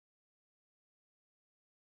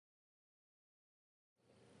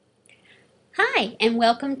Hi, and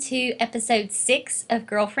welcome to episode 6 of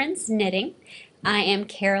Girlfriends Knitting. I am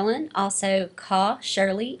Carolyn, also Caw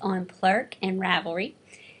Shirley on Plurk and Ravelry,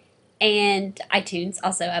 and iTunes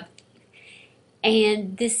also up.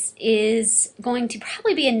 And this is going to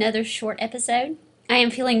probably be another short episode. I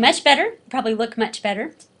am feeling much better, probably look much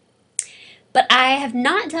better, but I have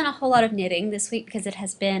not done a whole lot of knitting this week because it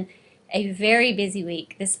has been a very busy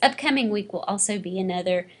week. This upcoming week will also be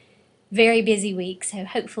another very busy week, so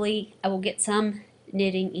hopefully I will get some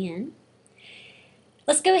knitting in.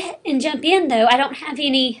 Let's go ahead and jump in though. I don't have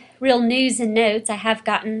any real news and notes. I have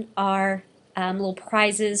gotten our little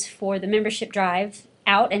prizes for the membership drive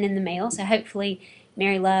out and in the mail, so hopefully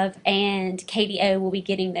Mary Love and Katie O will be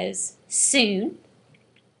getting those soon.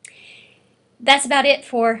 That's about it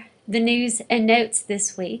for the news and notes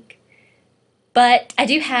this week. But I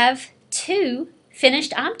do have 2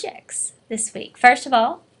 finished objects this week. First of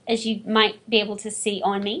all, as you might be able to see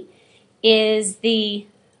on me, is the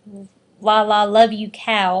La La Love You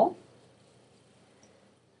cowl.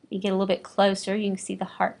 You get a little bit closer, you can see the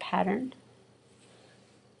heart pattern.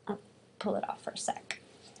 I'll pull it off for a sec.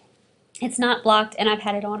 It's not blocked and I've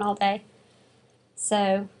had it on all day.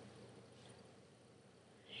 So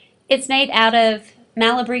it's made out of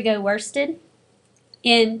Malabrigo worsted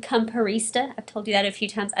in Comparista. I've told you that a few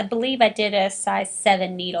times. I believe I did a size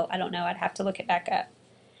 7 needle. I don't know. I'd have to look it back up.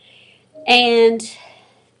 And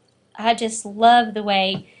I just love the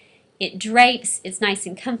way it drapes. It's nice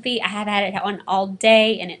and comfy. I have had it on all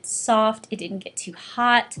day and it's soft. It didn't get too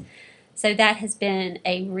hot. So that has been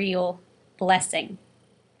a real blessing.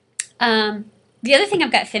 The other thing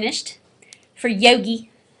I've got finished for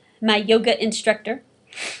Yogi, my yoga instructor,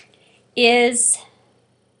 is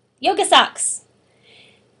yoga socks.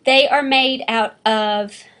 They are made out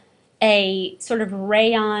of a sort of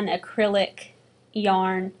rayon acrylic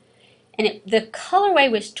yarn, and the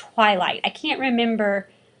colorway was Twilight. I can't remember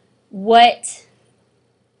what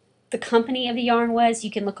the company of the yarn was.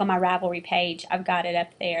 You can look on my Ravelry page. I've got it up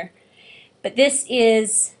there. But this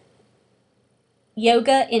is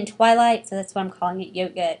Yoga in Twilight, so that's why I'm calling it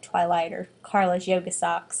Yoga at Twilight, or Carla's Yoga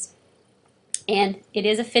Socks. And it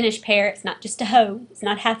is a finished pair. It's not just a hoe. It's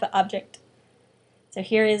not half an object. So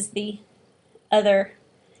here is the other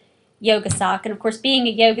yoga sock. And of course, being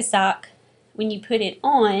a yoga sock, when you put it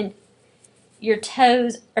on, your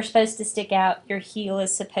toes are supposed to stick out, your heel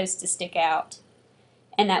is supposed to stick out,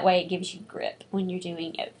 and that way it gives you grip when you're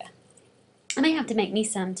doing yoga. I may have to make me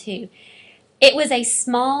some too. It was a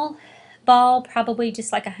small ball, probably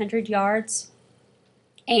just like 100 yards,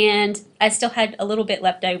 and I still had a little bit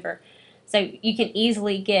left over. So you can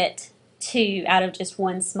easily get 2 out of just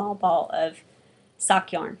one small ball of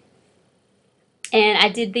sock yarn. And I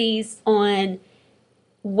did these on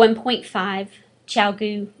 1.5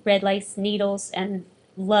 ChiaoGoo red lace needles and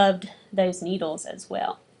loved those needles as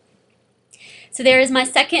well. So there is my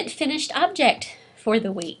second finished object for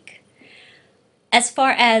the week. As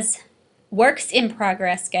far as works in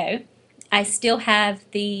progress go, I still have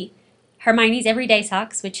the Hermione's Everyday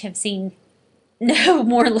Socks, which have seen no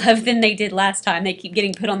more love than they did last time. They keep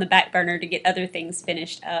getting put on the back burner to get other things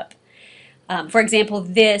finished up. For example,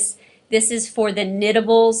 this is for the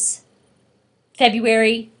Knittables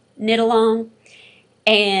February knit along,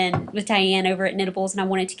 and with Diane over at Knittables, and I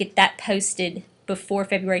wanted to get that posted before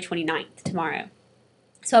February 29th, tomorrow.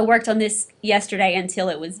 So I worked on this yesterday until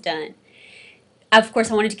it was done. Of course,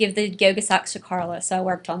 I wanted to give the yoga socks to Carla, so I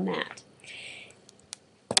worked on that.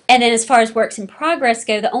 And then as far as works in progress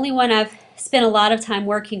go, the only one I've spent a lot of time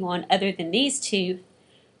working on other than these 2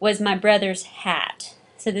 was my brother's hat.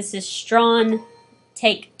 So this is Strawn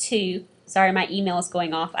Take 2. Sorry, my email is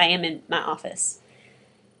going off. I am in my office.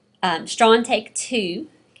 Strawn Take 2.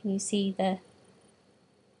 Can you see the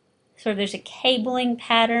sort of, there's a cabling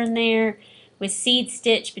pattern there with seed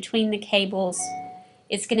stitch between the cables.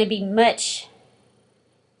 It's going to be much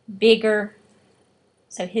bigger,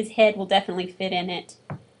 so his head will definitely fit in it.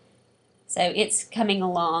 So it's coming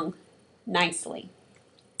along nicely.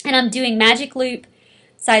 And I'm doing Magic Loop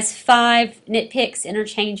size 5 knit picks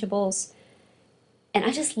interchangeables. And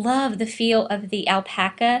I just love the feel of the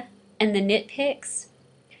alpaca and the knit picks.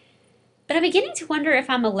 But I'm beginning to wonder if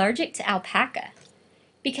I'm allergic to alpaca,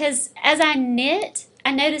 because as I knit,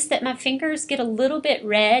 I notice that my fingers get a little bit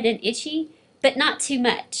red and itchy, but not too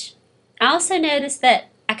much. I also notice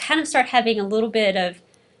that I kind of start having a little bit of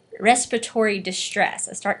respiratory distress.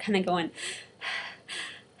 I start kind of going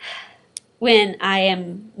when I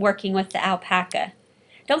am working with the alpaca.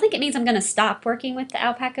 Don't think it means I'm going to stop working with the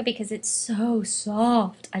alpaca because it's so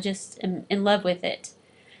soft. I just am in love with it.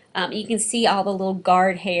 You can see all the little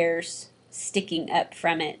guard hairs sticking up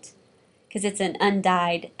from it. because it's an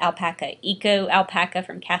undyed alpaca, Eco Alpaca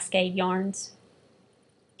from Cascade Yarns.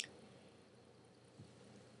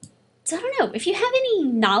 So I don't know, if you have any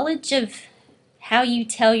knowledge of how you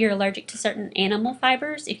tell you're allergic to certain animal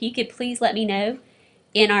fibers, if you could please let me know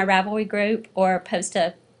in our Ravelry group or post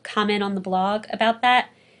a comment on the blog about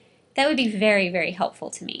that, that would be very, very helpful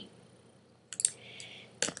to me.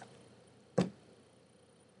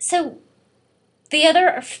 So the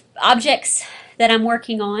other objects that I'm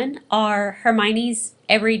working on are Hermione's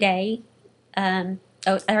Everyday, I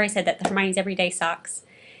already said that, the Hermione's Everyday socks,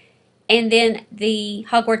 and then the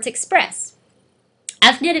Hogwarts Express.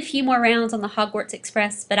 I've knit a few more rounds on the Hogwarts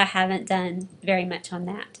Express, but I haven't done very much on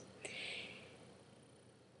that.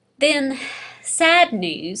 Then, sad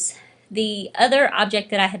news, the other object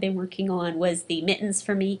that I had been working on was the Mittens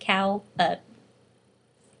for Me cowl,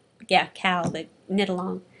 cowl, the knit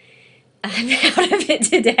along. I'm out of it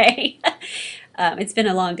today. It's been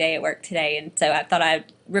a long day at work today, and so I thought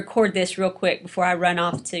I'd record this real quick before I run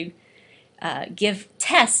off to give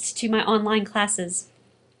tests to my online classes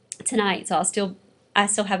tonight. So I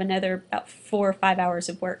still have another about 4 or 5 hours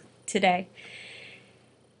of work today.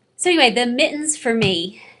 So anyway, the Mittens for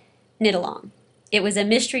Me knit along. It was a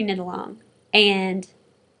mystery knit along, and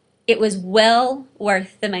it was well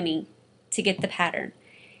worth the money to get the pattern.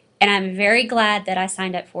 And I'm very glad that I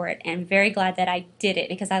signed up for it, and very glad that I did it,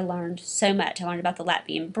 because I learned so much. I learned about the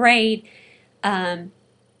Latvian braid, the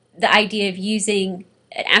idea of using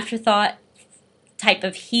an afterthought type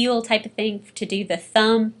of heel type of thing to do the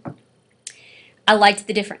thumb. I liked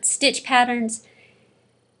the different stitch patterns,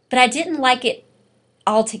 but I didn't like it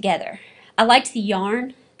all together. I liked the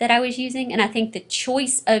yarn that I was using, and I think the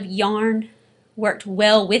choice of yarn worked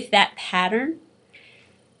well with that pattern,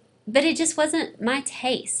 but it just wasn't my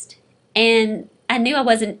taste. And I knew I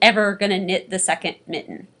wasn't ever going to knit the second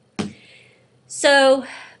mitten. So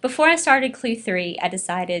before I started Clue 3, I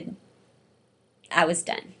decided I was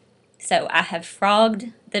done. So I have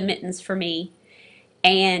frogged the Mittens for Me,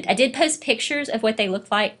 and I did post pictures of what they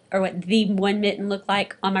looked like, or what the one mitten looked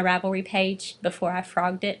like, on my Ravelry page before I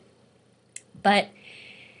frogged it. But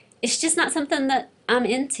it's just not something that I'm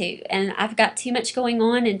into, and I've got too much going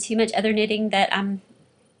on and too much other knitting that I'm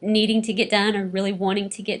needing to get done, or really wanting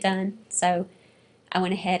to get done. So I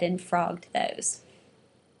went ahead and frogged those.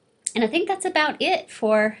 And I think that's about it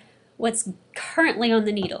for what's currently on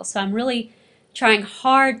the needle. So I'm really trying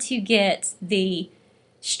hard to get the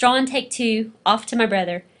Straw Take 2 off to my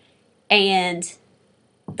brother, and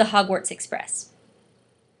the Hogwarts Express.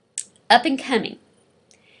 Up and coming.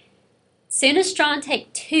 Soon as Straw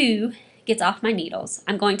Take 2 gets off my needles,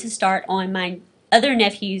 I'm going to start on my other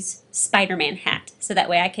nephew's Spider-Man hat, so that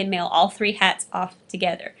way I can mail all 3 hats off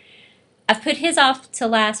together. I've put his off to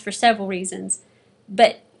last for several reasons,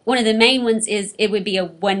 but one of the main ones is it would be a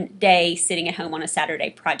one-day sitting at home on a Saturday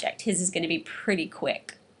project. His is going to be pretty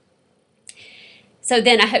quick. So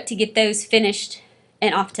then I hope to get those finished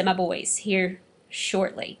and off to my boys here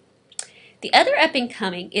shortly. The other up and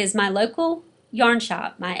coming is my local yarn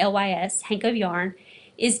shop, my LYS, Hank of Yarn,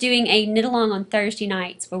 is doing a knit along on Thursday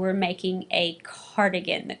nights where we're making a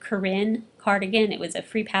cardigan, the Corinne cardigan. It was a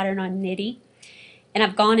free pattern on Knitty, and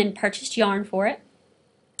I've gone and purchased yarn for it,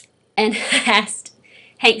 and asked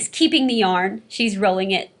Hank's keeping the yarn. She's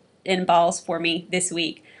rolling it in balls for me this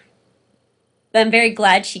week. But I'm very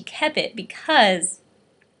glad she kept it, because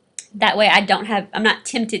that way I'm not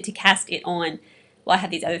tempted to cast it on while I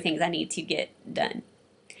have these other things I need to get done.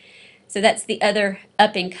 So that's the other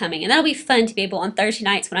up and coming. And that'll be fun to be able on Thursday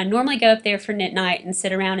nights, when I normally go up there for knit night and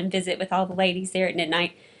sit around and visit with all the ladies there at knit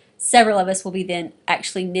night. Several of us will be then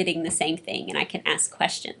actually knitting the same thing, and I can ask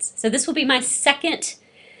questions. So this will be my second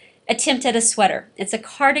attempt at a sweater. It's a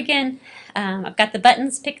cardigan. I've got the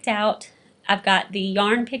buttons picked out. I've got the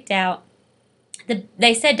yarn picked out.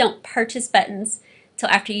 They said don't purchase buttons till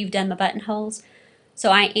after you've done the buttonholes.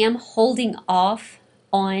 So I am holding off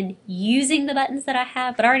on using the buttons that I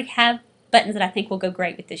have, but I already have buttons that I think will go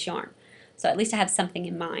great with this yarn. So at least I have something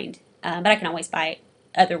in mind. But I can always buy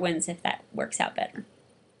other ones if that works out better.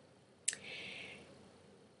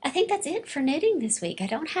 I think that's it for knitting this week. I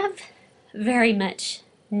don't have very much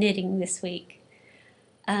knitting this week.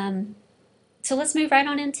 So let's move right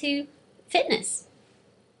on into fitness.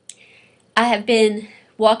 I have been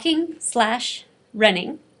walking /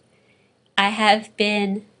 running. I have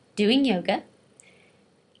been doing yoga.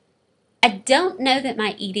 I don't know that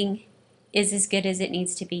my eating is as good as it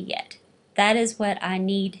needs to be yet. That is what I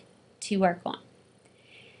need to work on.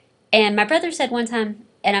 And my brother said one time,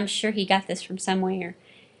 and I'm sure he got this from somewhere,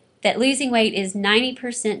 that losing weight is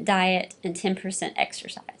 90% diet and 10%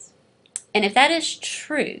 exercise. And if that is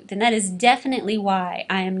true, then that is definitely why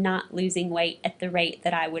I am not losing weight at the rate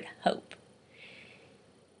that I would hope.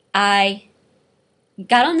 I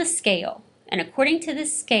got on the scale, and according to the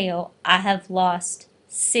scale, I have lost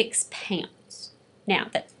 6 pounds. Now,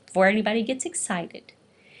 that before anybody gets excited,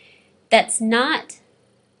 that's not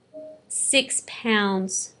 6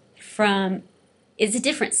 pounds from, it's a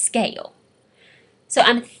different scale. So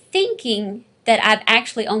I'm thinking that I've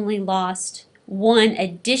actually only lost 1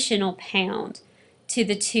 additional pound to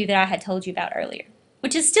the 2 that I had told you about earlier,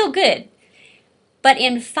 which is still good. But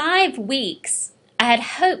in 5 weeks, I had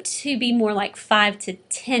hoped to be more like 5 to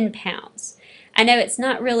 10 pounds. I know it's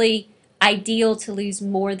not really ideal to lose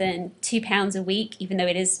more than 2 pounds a week, even though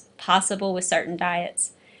it is possible with certain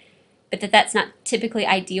diets, but that's not typically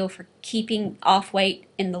ideal for keeping off weight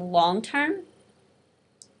in the long term.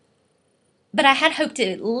 But I had hoped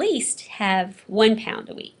to at least have 1 pound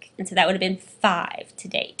a week, and so that would have been 5 to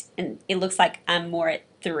date, and it looks like I'm more at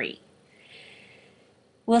 3.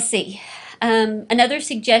 We'll see. Another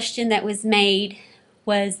suggestion that was made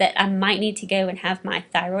was that I might need to go and have my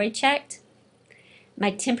thyroid checked.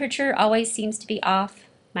 My temperature always seems to be off.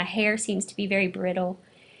 My hair seems to be very brittle.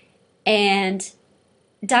 And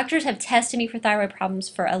doctors have tested me for thyroid problems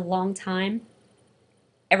for a long time.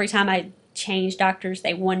 Every time I change doctors,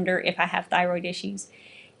 they wonder if I have thyroid issues.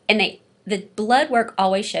 And the blood work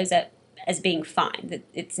always shows up as being fine, that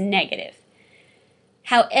it's negative.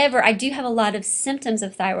 However, I do have a lot of symptoms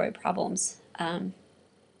of thyroid problems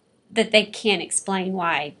that they can't explain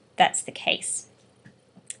why that's the case.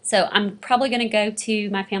 So I'm probably going to go to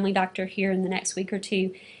my family doctor here in the next week or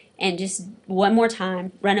two and just one more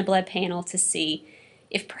time run a blood panel to see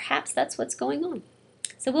if perhaps that's what's going on.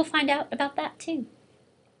 So we'll find out about that too.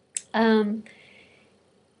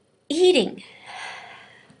 Eating.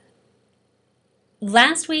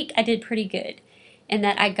 Last week I did pretty good in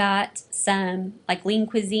that I got some like lean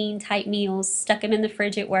cuisine type meals, stuck them in the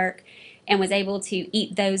fridge at work, and was able to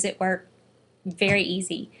eat those at work very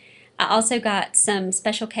easy. I also got some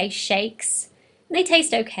Special K shakes. And they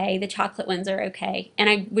taste okay. The chocolate ones are okay. And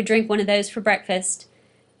I would drink one of those for breakfast,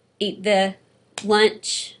 eat the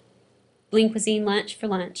lunch, lean cuisine lunch for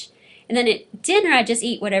lunch. And then at dinner, I just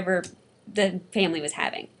eat whatever the family was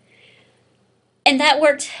having. And that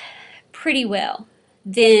worked pretty well.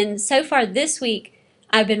 Then so far this week,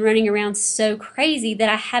 I've been running around so crazy that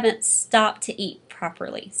I haven't stopped to eat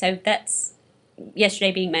properly. So that's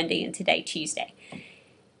yesterday being Monday and today Tuesday.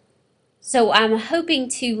 So I'm hoping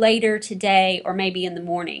to later today or maybe in the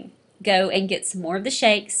morning go and get some more of the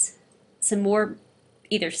shakes, some more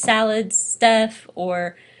either salad stuff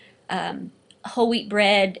or whole wheat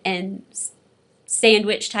bread and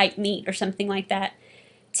sandwich type meat or something like that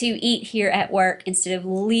to eat here at work instead of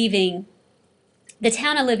leaving. The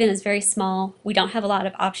town I live in is very small. We don't have a lot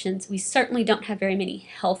of options. We certainly don't have very many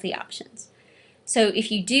healthy options. So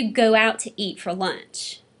if you do go out to eat for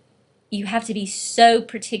lunch, you have to be so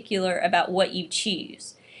particular about what you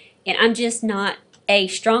choose. And I'm just not A,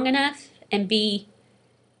 strong enough, and B,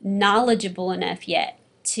 knowledgeable enough yet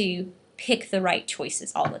to pick the right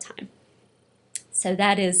choices all the time. So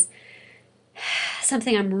that is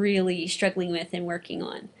something I'm really struggling with and working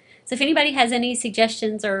on. So if anybody has any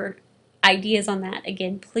suggestions or ideas on that,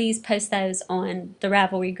 again, please post those on the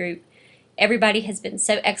Ravelry group. Everybody has been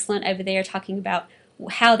so excellent over there talking about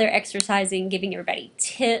how they're exercising, giving everybody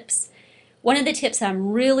tips. One of the tips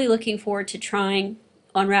I'm really looking forward to trying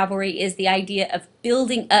on Ravelry is the idea of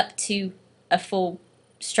building up to a full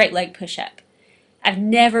straight leg push-up. I've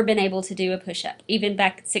never been able to do a push-up, even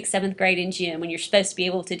back 6th, 7th grade in gym when you're supposed to be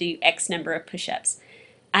able to do X number of push-ups.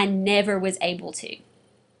 I never was able to.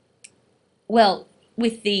 Well,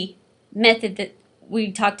 with the method that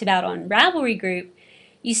we talked about on Ravelry group,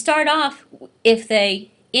 you start off with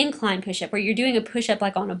a incline push-up where you're doing a push-up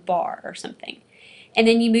like on a bar or something. And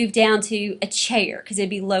then you move down to a chair because it'd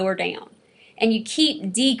be lower down. And you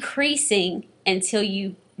keep decreasing until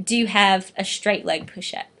you do have a straight leg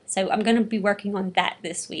push-up. So I'm going to be working on that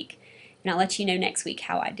this week. And I'll let you know next week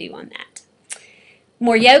how I do on that.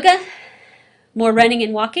 More yoga, more running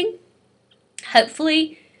and walking.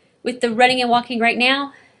 Hopefully, with the running and walking right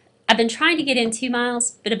now, I've been trying to get in 2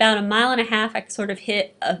 miles, but about 1.5 miles, I sort of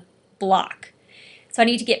hit a block. So I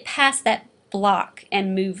need to get past that block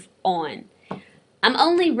and move on. I'm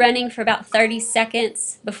only running for about 30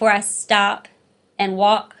 seconds before I stop and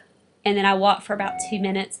walk, and then I walk for about 2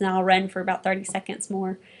 minutes, and then I'll run for about 30 seconds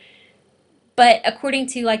more. But according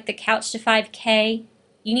to like the Couch to 5K,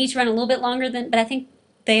 you need to run a little bit longer than, but I think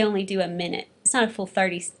they only do a minute. It's not a full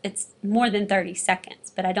 30, it's more than 30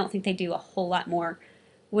 seconds, but I don't think they do a whole lot more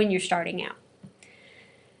when you're starting out.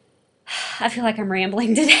 I feel like I'm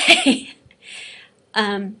rambling today.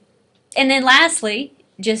 And then lastly,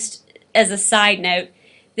 just as a side note,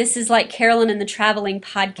 this is like Carolyn and the Traveling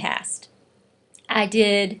Podcast. I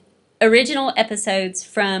did original episodes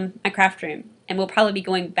from my craft room, and we'll probably be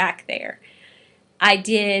going back there. I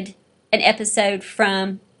did an episode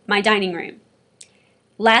from my dining room.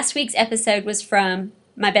 Last week's episode was from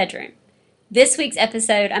my bedroom. This week's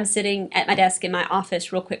episode, I'm sitting at my desk in my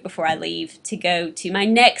office real quick before I leave to go to my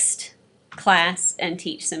next class and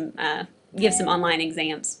teach some, give some online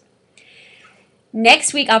exams.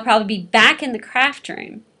 Next week, I'll probably be back in the craft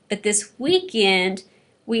room, but this weekend,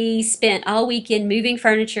 we spent all weekend moving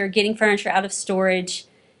furniture, getting furniture out of storage,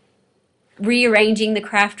 rearranging the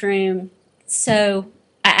craft room. So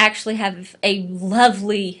I actually have a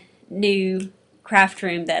lovely new craft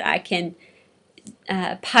room that I can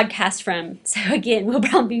podcast from. So again, we'll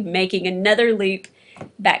probably be making another loop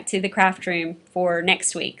back to the craft room for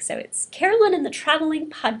next week. So it's Carolyn and the Traveling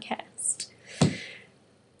Podcast.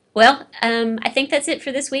 Well, I think that's it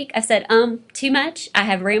for this week. I've said too much. I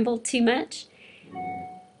have rambled too much.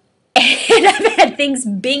 And I've had things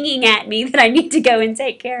binging at me that I need to go and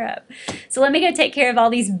take care of. So let me go take care of all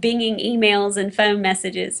these binging emails and phone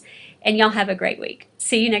messages. And y'all have a great week.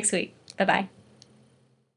 See you next week. Bye-bye.